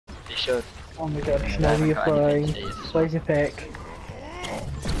should. Oh my gosh, now you're flying. Where's your pick?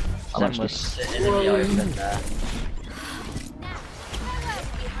 Zen was sitting in the open there.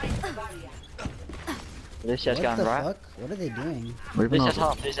 Lucia's going right. Fuck? What are they doing? Lucia's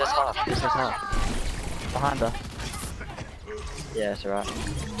half, Lucia's half, Lucia's half. Behind her. Yeah, it's alright.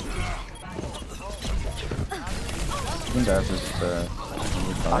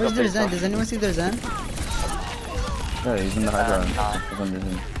 Where's their Zen? Does anyone see their Zen? Yeah, he's in the high ground.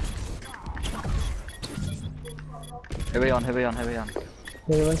 Who we on, who we on, who we on?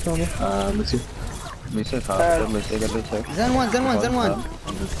 Everyone's on me. Lucy. Lucy's half. Lucy, get Lucy. Zen 1, Zen 1, Zen 1.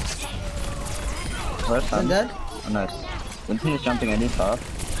 Where's Zen Sam? dead? Oh, nice. Vincent is jumping in his half.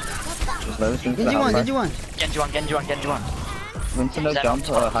 Just let us Genji 1, Genji 1. Genji 1, Genji 1, Genji 1. Vincent has jumped,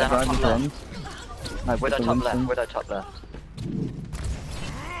 high ground is on. No, Widow top left, Widow top left.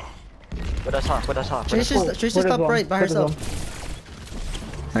 Widow's half, Widow's half. Trace just top right by herself.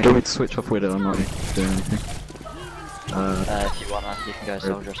 I don't need to switch off Widow, I'm not really doing anything. If you wanna, you can go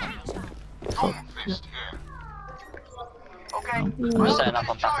soldier or something. I'm just setting up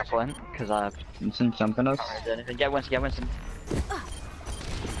on back point, because I have... Vincent jumping us. can't really do anything. Get Winston, get Winston.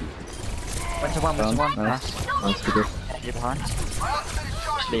 Winston 1, Winston 1. Nice. Nice, good. You're behind.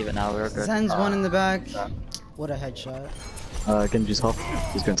 Just leave it now, we're good. Zen's 1 in the back. What a headshot. Genji's half.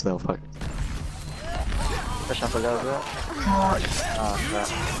 He's going to the health pack. Push up a little bit. Oh crap.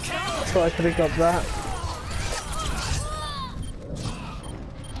 Thought I could have got that.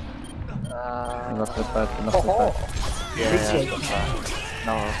 Lost the fight, lost the fight. Yeah, yeah, got that.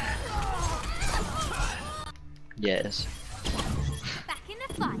 No. Yes. Back in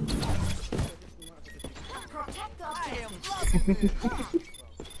the fight.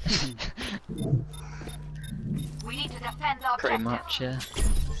 We need to defend our Pretty objective. much, yeah.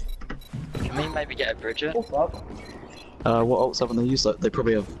 Can we maybe get a Bridget? Oh fuck. What ults haven't they used? Like, they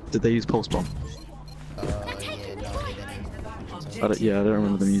probably have. Did they use Pulse Bomb? Yeah, no, they didn't. Yeah, I don't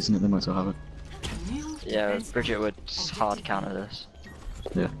remember them using it. They might still have it. Yeah, Bridget would hard counter this.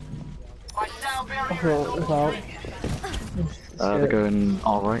 Yeah. Oh, it's out. They're going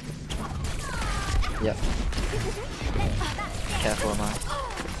all right. Yep. Careful, man.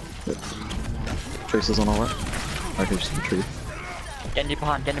 Tracer's on all right. Okay, just retreat. Get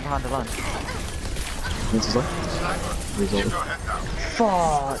behind the line. Vince's left. Resolve it.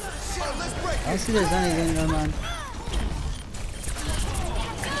 Fuck. I see there's Zen again, no man.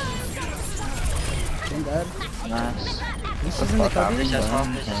 Zen dead. Nice. This is in the cubby. This is half,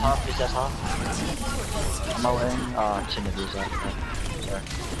 this is half, this is half. I'm ulting. Oh, I shouldn't have used that. Sorry.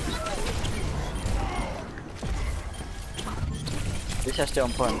 This is still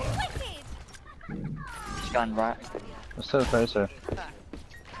on point. Just going right. Let's still Tracer.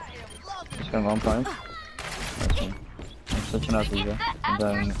 Just going 1 point. I'm switching out Viva. I'm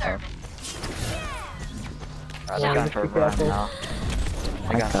going half. Right, they're going for a run now.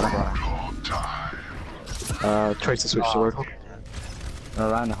 They're going for a run. Tracer switched to Roadhog.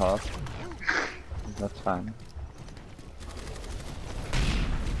 Around half. That's fine.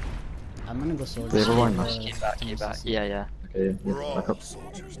 I'm gonna go soldier. They have a line now. Just keep back, keep back. Yeah, yeah. Okay, yeah, back up.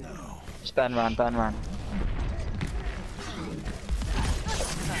 Just burn run, burn run.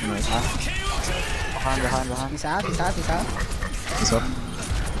 Nice. Behind. He's half. He's up.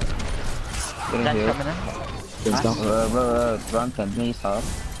 Getting Zen's healed. coming in. Gen's down. Run 10, he's half.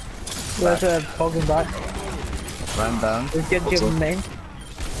 Where's Hogan back? Run down. Let's get Jim main.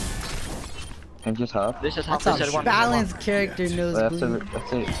 And just half. This is half, That's this is a one. balanced character knows blue.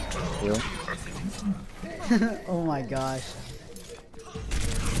 That's it. Heal. Oh my gosh.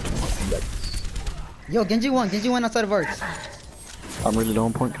 Yo, Genji 1 outside of arcs. I'm really low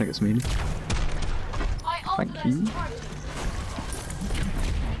on point. Can I get some healing? Thank you.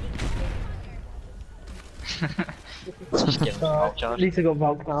 Just give him a At charge. least I got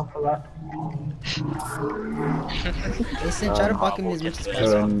Valk now for that. Listen, try to block him as much as They're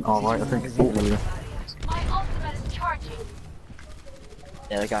possible. in all right, I think. Oh, there we go. My ultimate is charging.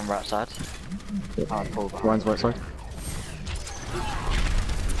 Yeah, they're going right side. Hard pull back. Ryan's right side.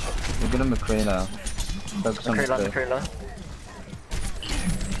 We're gonna McCree now. Focus on McCree McCree. low.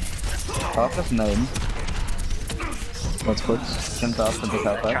 Half his name. That's good. Jump off and pick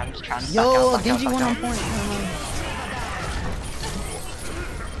out back. Trans, Yo, back out, Genji back 1 out. on point.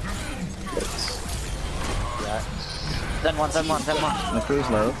 Yeah. Then one. McCree's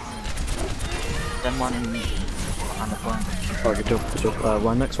low. Then one behind the point. Oh, good job.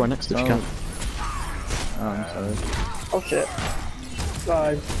 Ryan next if you Oh. can. Oh, I'm sorry. Oh shit.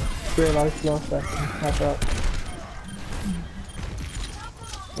 I realised last second. That's up.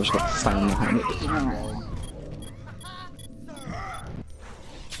 I just got fan behind it.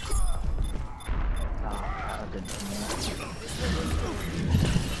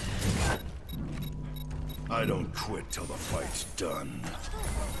 I don't quit till the fight's done.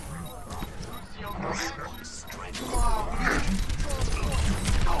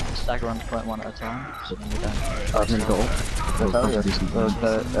 Stagger on point one at a time. So then we don't. I've nearly got ult. There's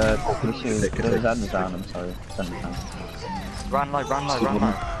admins down, I'm sorry. Send me down. Run low, run low, run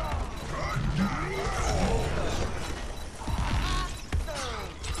low.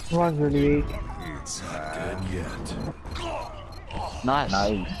 One's really weak. It's not dead yet. Nice.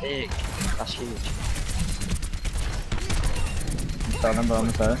 Nice. Big. That's huge. Star number on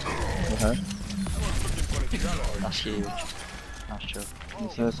the side. Okay. That's huge. Nice job.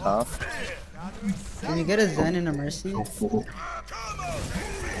 This is half. Can you get a Zen and a Mercy? Alright,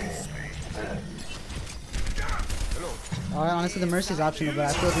 honestly, the Mercy's optional, but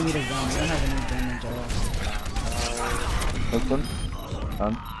I feel like we need a Zen. We don't have any damage at all. This one.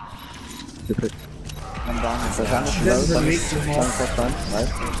 Done. Good pick. Come down. So Sanders is low. Sanders plus one.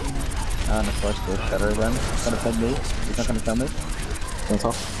 Nice. And of course, good. Better again. Gonna fed me. He's not gonna kill me. On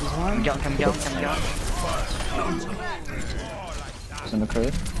top. There's one. Come down. He's in the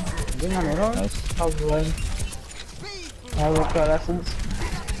crate. Getting on road. Nice. How's the lane? I look at essence.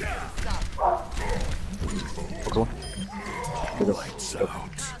 Focus one. Good.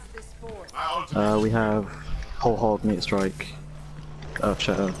 We have whole hog, meat strike,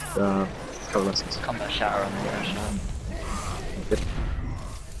 shatter, coalescence. Combat shatter on the shatter. Good.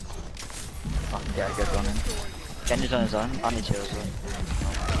 Oh, yeah, good running. Genji's on his own. I need to as well.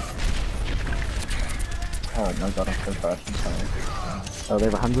 Oh my god, I'm so fast. I'm sorry. Oh, they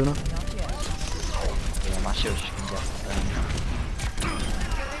have a hand runner? Yeah, my shield's just gonna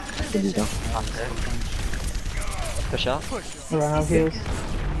get Genji's down. Push up. Run out heals.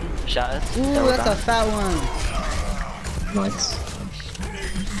 Shattered. Ooh, Double that's down. a fat one. Nice.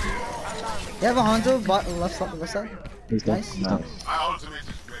 You have a Hanzo, left side. He's down. Nice. He's down.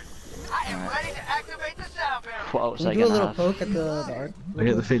 What else Can are we they do a gonna little have? poke at the arc? I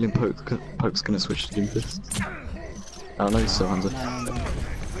get the feeling Poke's gonna switch to Doomfist. I don't know, he's still hands up.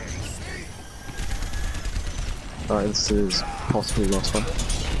 Alright, this is possibly the last one.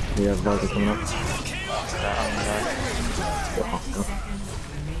 We have Viper coming up.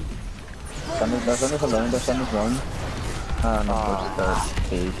 Sanders alone, but Sanders wrong. And of course, the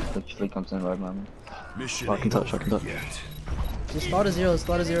cage literally comes in right moment. Mission I can touch, I can touch. Just start to zero,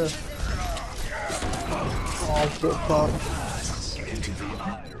 start to zero. Oh, shit, fuck.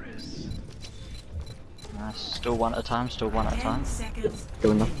 Nice. Still one at a time. Still one at a time.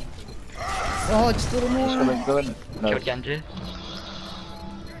 Go in there. Oh, just a little more. Go in. No. Killed Genji.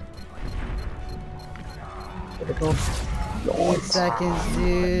 8 seconds,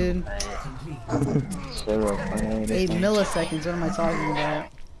 dude. 0.8. 8 milliseconds, what am I talking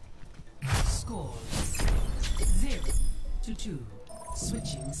about? Scores 0-2.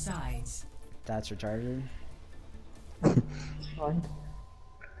 Switching sides. That's retarded. Fine.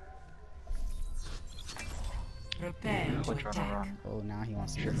 Prepare to We're trying to attack. run. Oh, now he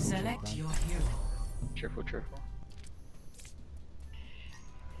wants to shoot. Select your hero. Triple.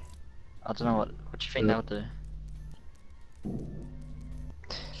 I don't know what do you think they'll do?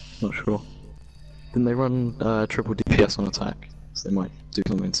 Not sure. Didn't they run triple DPS on attack? So they might do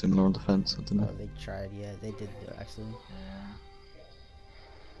something similar on defense, I don't know. Oh, they tried, yeah, they did actually.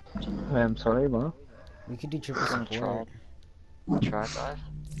 I'm sorry, what? We could do triple Gonna support. Try dive.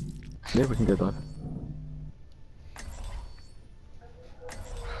 Yeah, we can go dive.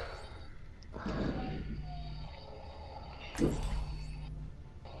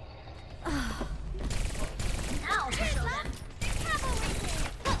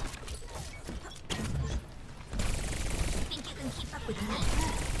 Think you can keep up with me?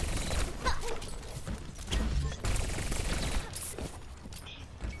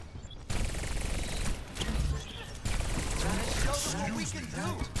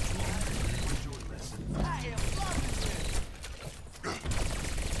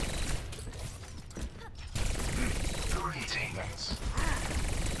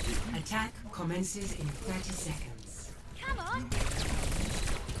 Attack commences in 30 seconds. Come on.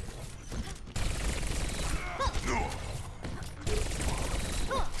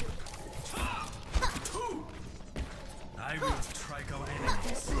 I will strike our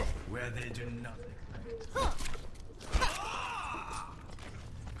enemies where they do not expect.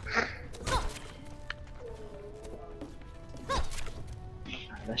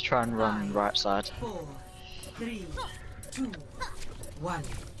 Let's try and run right side. 4, 3, 2, 1.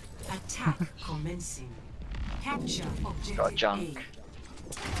 Attack commencing. Capture objective Got junk.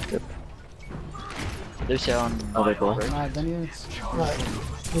 A. Lucio on. Oh, they go. Alright, done you. Right.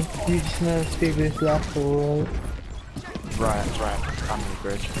 You just know speed this last all Right, under the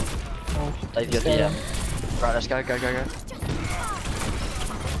bridge. right. Dave, you're the Right, let's go.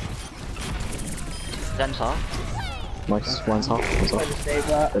 Zen's half. Nice, one's half, one's I half. just saved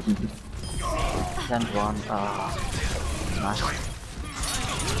that. Zen's one. Nice.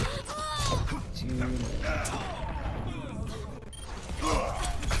 Dude.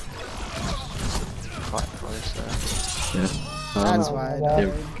 Quite close there. Yeah. That's why I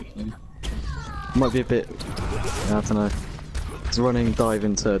died. Might be a bit, I don't know. It's running dive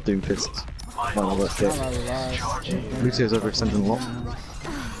into Doomfist. Might not work Not yet. my last. Lucio's overextending a lot.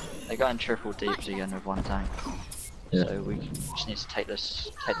 They're going triple deeps again with one tank. Yeah. So we just need to take this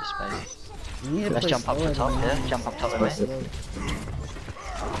space. We need to Let's play jump up slower to top, than yeah? that. Jump up top with me.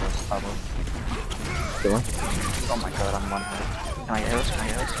 Bubble. Go on. Oh my god, I'm one hit. Can I get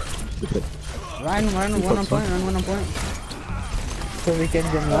heals? Good hit. Ryan, one on point. So we can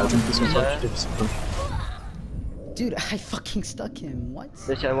jump out. This one's Yeah. much different. Dude, I fucking stuck him. What?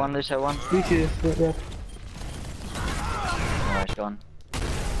 Lucio one. Lucius, yeah. Oh, he's gone.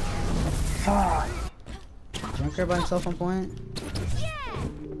 Fuck. Junker by himself on point.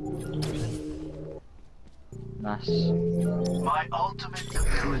 Nice. My ultimate Dude,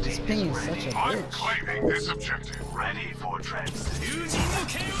 ability this ping is such a I'm bitch. claiming this objective. Ready for transit. Using the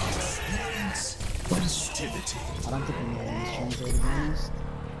chaos. Festivity. I don't think we need any translator to be honest.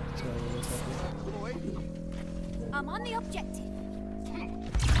 That's why I look up I'm on the objective.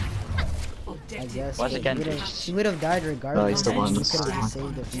 I Objective guess. Once again, She would have died regardless. he's still behind She us. could have just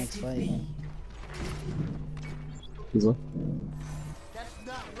saved it for next fight. He's on.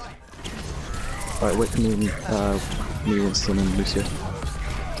 Alright, wait for me, Winston and Lucio.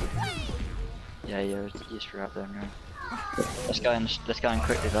 Yeah, you're through up there, man. Let's go in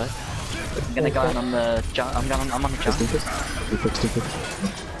quickly though. I'm gonna go in on the jump. I'm on the jump. Doomfist.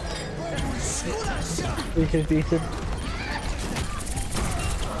 Lucius beaten.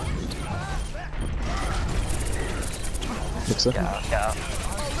 Fixer. Get out.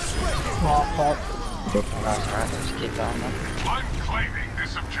 Oh, fuck. That's right, just keep going then. I'm claiming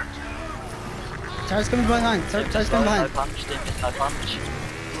this objective. Tyre's coming behind. Tyre's coming No behind. punch, Dimpus, no punch.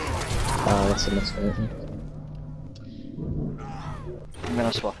 That's a nice fight. I'm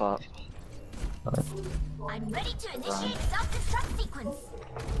gonna swap up. I'm ready to initiate self-destruct sequence.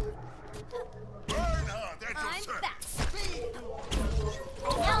 I'm back.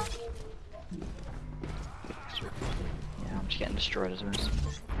 Now, Yeah, I'm just getting destroyed as well.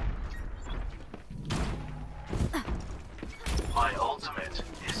 My ultimate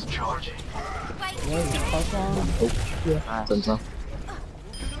is charging. right. Nice. Turns now.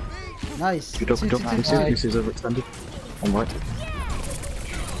 Nice. Good job, Two, good two, job. two, Lucio, two. Lucio's overextended. On right.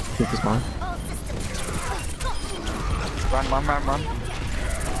 Doomfist behind. Run.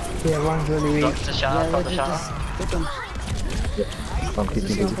 Yeah, one's really Got weak. the shot, got the shot. Hit them. I'm keeping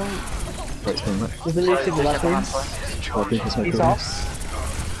Position on busy. point. Right, staying right. There's a Lucius in the left lane. Oh, Doomfist might He's go off. nice.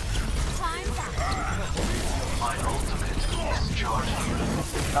 My ultimate is charging.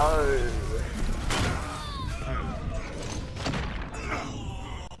 No.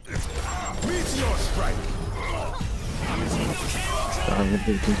 Meteor strike. I'm gonna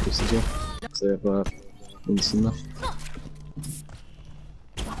do Doomfist as well. So they have Winston now.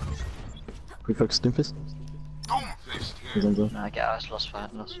 Can we focus Doomfist? Doomfist He's here. on zone. No, get out, lost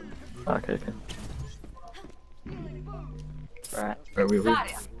one. Okay. Right. Right, we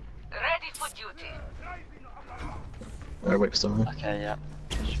Ready for duty. Alright, wait for Star. Okay, yeah.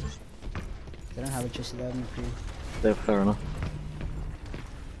 They don't have a chest of McCree. They're fair enough.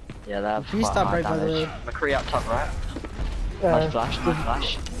 Yeah, they have Please quite stop high right by the damage. way. McCree up top right. Nice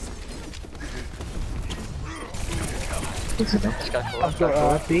flash. Let's go forward. I've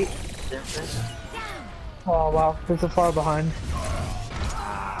got feet. Doomfist. Oh wow, there's a far behind.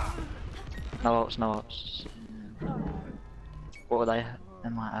 No ults. What were they? They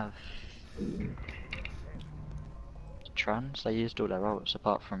might have trans. They used all their ults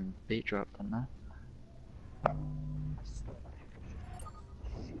apart from beat drop, didn't they?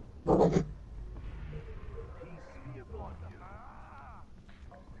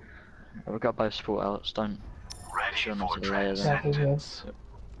 We've got both support outs. Don't show Ready them for to the layer then. Exactly, yeah. transcendence.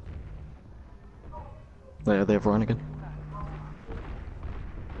 They have Ryan again.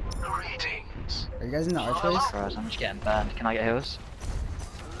 Greetings. Are you guys in the archways? Christ, I'm just getting burned. Can I get heals?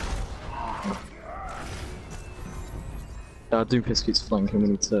 Doomfist keeps flanking, we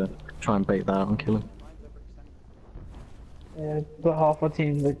need to try and bait that out and kill him. Yeah, but half our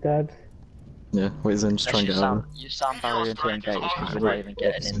team's like dead. Yeah, wait, then just try and get out of You sound barrier into engage because we're not even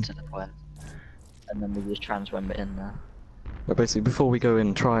getting into the point. And then we just trans when we're in there. But basically, before we go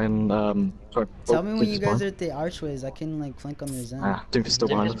in, try and sorry. Tell me when you guys behind. are at the archways. I can like flank on their zone. Ah, Doomfist still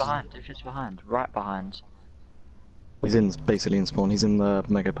behind Doomfist us. behind, Doomfist behind, right behind. He's in basically in spawn. He's in the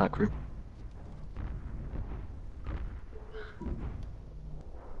mega pack room.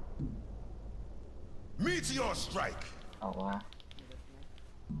 Meteor strike. Oh wow.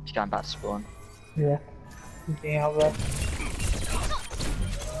 He's going back to spawn. Yeah. He's being out there.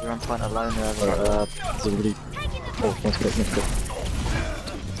 You're on point alone there. There's a really... Oh, let's go.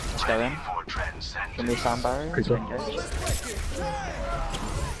 Let's go in. For transcendence. Can we sound barrier? Creeper. Engage.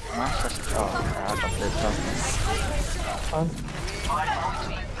 Nice, that's I got this stuff. Fine. My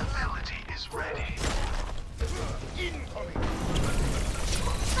ultimate ability is ready.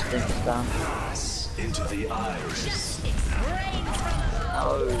 Doomfist down. Into the iris.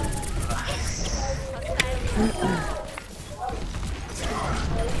 Oh.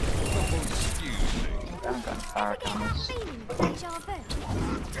 Down, got fire cannons.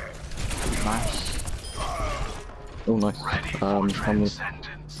 Nice. Oh, nice.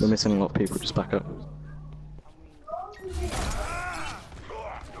 We're missing a lot of people. Just back up.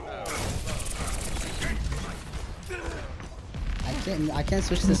 I can't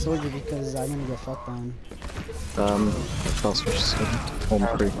switch to soldier because I'm gonna get fucked on. I'll switch to home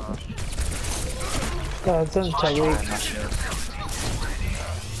crew. God, don't tell me.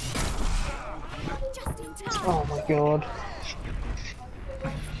 Oh my god.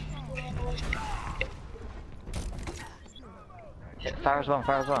 Hit Farah's one,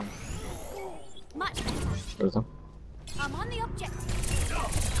 Farah's one. Much better. Where's him? I'm on the objective.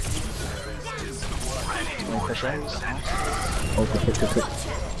 Can we push in? Oh, quick.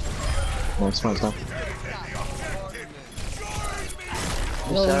 Nice, nice, nice.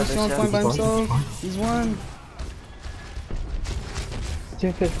 Yo, he's on point by himself. He's one.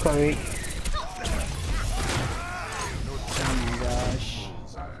 Doomfist quite weak. Oh my gosh.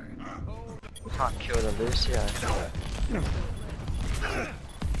 We can't kill the Lucio.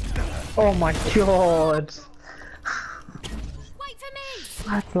 Oh my god. Wait for me.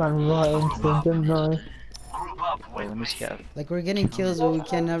 I ran right into him, didn't I? Group up Wait, with let me just get Like we're getting kills, but we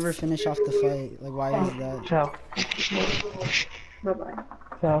can never finish off the fight. Like why is that? Ciao.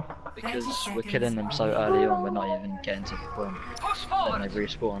 Ciao. because we're killing them so early on, we're not even getting to the point. Then they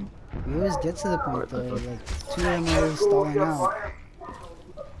respawn. We always get to the point though. Like 2 of them are always stalling out.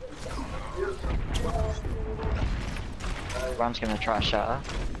 Ram's gonna try a shatter.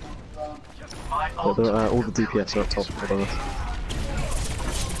 my All the DPS are up top above us.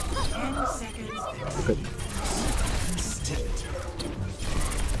 Good.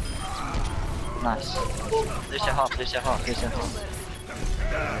 Nice. Lose your half, lose your half, lose your half.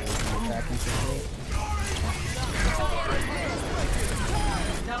 Back into it.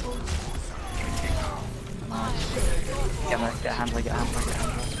 Nice. Get a handler, get a handler, get a handler.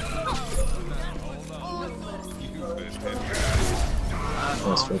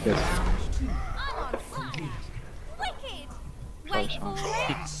 That's very good. Wicked. Close Wait one. for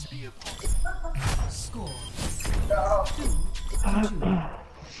it.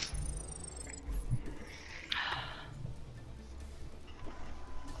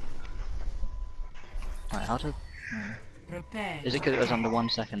 Right, how did... Is it because it was under 1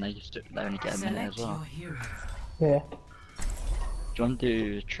 second they only get a minute as well? Yeah. Do you want to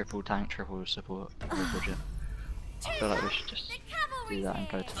do triple tank, triple support, triple jet? I feel like we should just do that and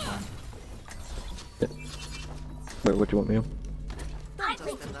go to plan. Wait, what do you want me on? I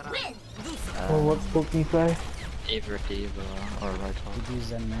think we win. Well, what book can you play? Either a Diva or a Roadhog. Did you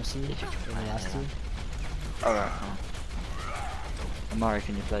use Mercy for the last two? Alright, Amari,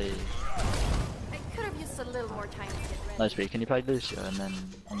 can you play... I could have used a little more time to get ready. No, Speed, can you play Lucio and then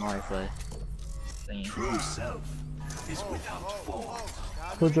Amari play... Thingy? true self is without form.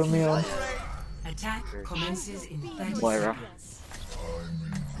 Who'd you want me on? Attack commences in 30 Moira. seconds.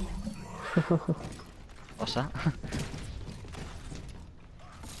 What's that?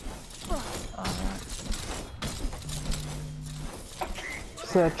 Alright.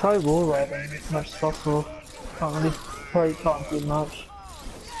 So try wall riding as much as possible. Can't really, probably can't do much.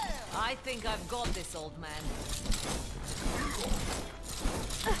 I think I've got this, old man.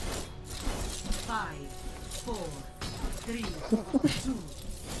 5, 4, 3, 2,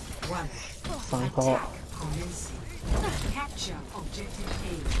 1. Fine part. Commencing. Capture objective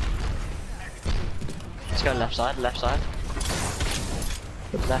Let's go left side, left side.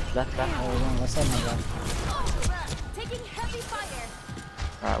 Left, left, left. Oh, we're going left side, my bad. Taking heavy fire.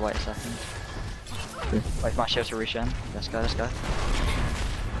 Alright, wait a second. Wait for my shield to regen. Let's go, let's go.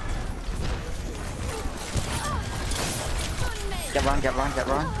 Get run, get run, get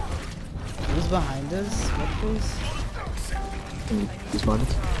run. Who's behind us? What please? He's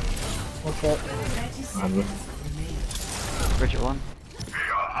minus. What's up? Bridget one.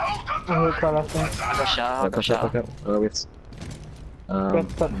 I'm gonna call, I think. I got shot, I got shot. Wait.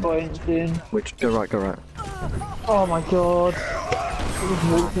 Press that point soon. Which, go right, go right. Oh my god. It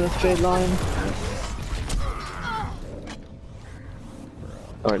just walks in a straight line.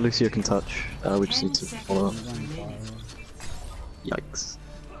 Alright, Lucio can touch. We just need to follow up. Yikes.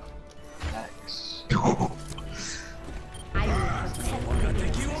 Next.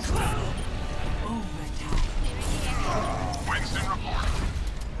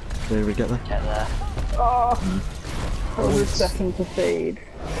 Did we get there? Get there. Oh! I was a second to fade.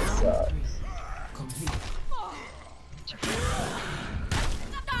 Sucks.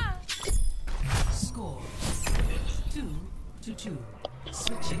 Score 2-2.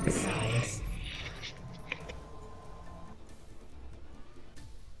 Switching sides.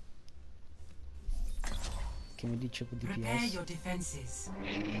 Can we do triple Prepare DPS? your defenses.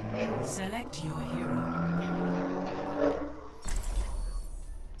 Select your hero.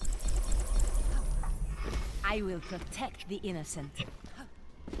 I will protect the innocent.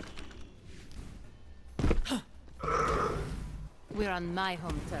 We're on my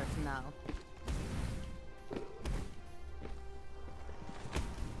home turf now.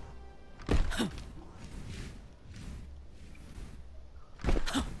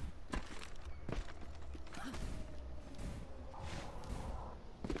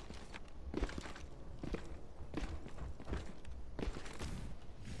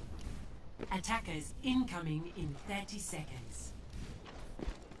 Attackers incoming in 30 seconds.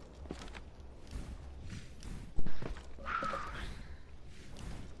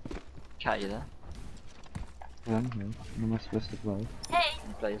 Cat, you there? Yeah, I'm here. What am I supposed to play?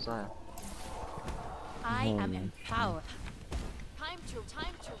 You play Isaiah. I am empowered. Time to.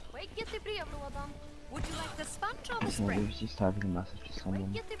 Wait, get the brevlådan. Would you like the sponge or the Well, spray? we was just typing a message to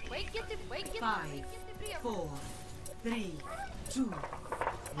someone. Wait, get the 5, 4, 3, 2,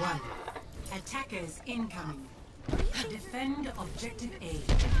 1. Attackers incoming. Defend objective A.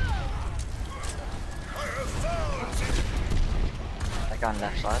 That guy on the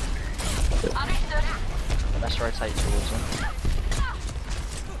left side. Let's rotate towards him.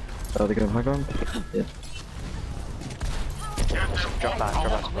 Are they going high ground? Yeah. Drop back to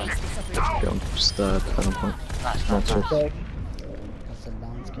play. Go on, just defend on point. Nice. Nice. Like, That's a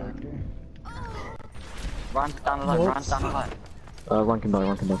balanced character. Run down the line, run down the line. Rank him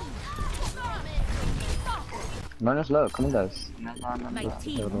die. Minus low, come on guys. No. My Never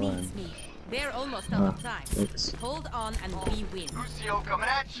team mind. needs me. They're almost out of time. Thanks. Hold on and we win.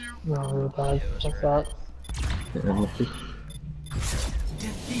 no, really bad. What's that? Yeah, I'm lucky.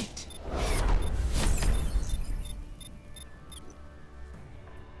 Defeat.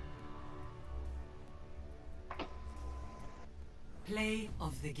 Play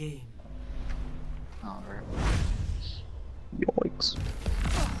of the game. Oh, right. Yikes.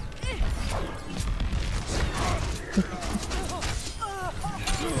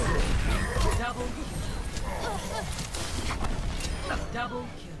 Double kill. Double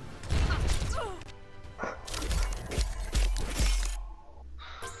kill.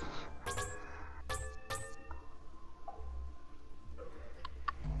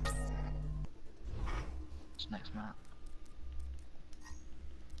 What's next map?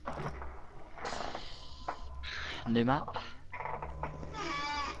 New map?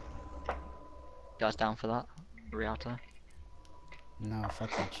 Guys down for that? Rialto? No, fuck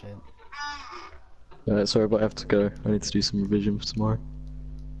that shit. Alright, sorry, but I have to go. I need to do some revision for tomorrow.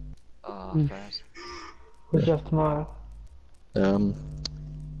 Oh, fairs. What's up tomorrow?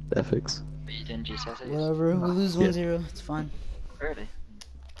 Ethics. But you didn't GCSEs? Whatever, we lose 1-0, it's fine. Really?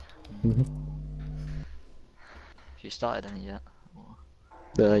 Mhm. Have you started any yet?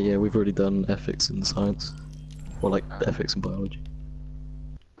 Or... Yeah, we've already done ethics and science. Or like ethics and biology.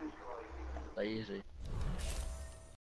 They easy.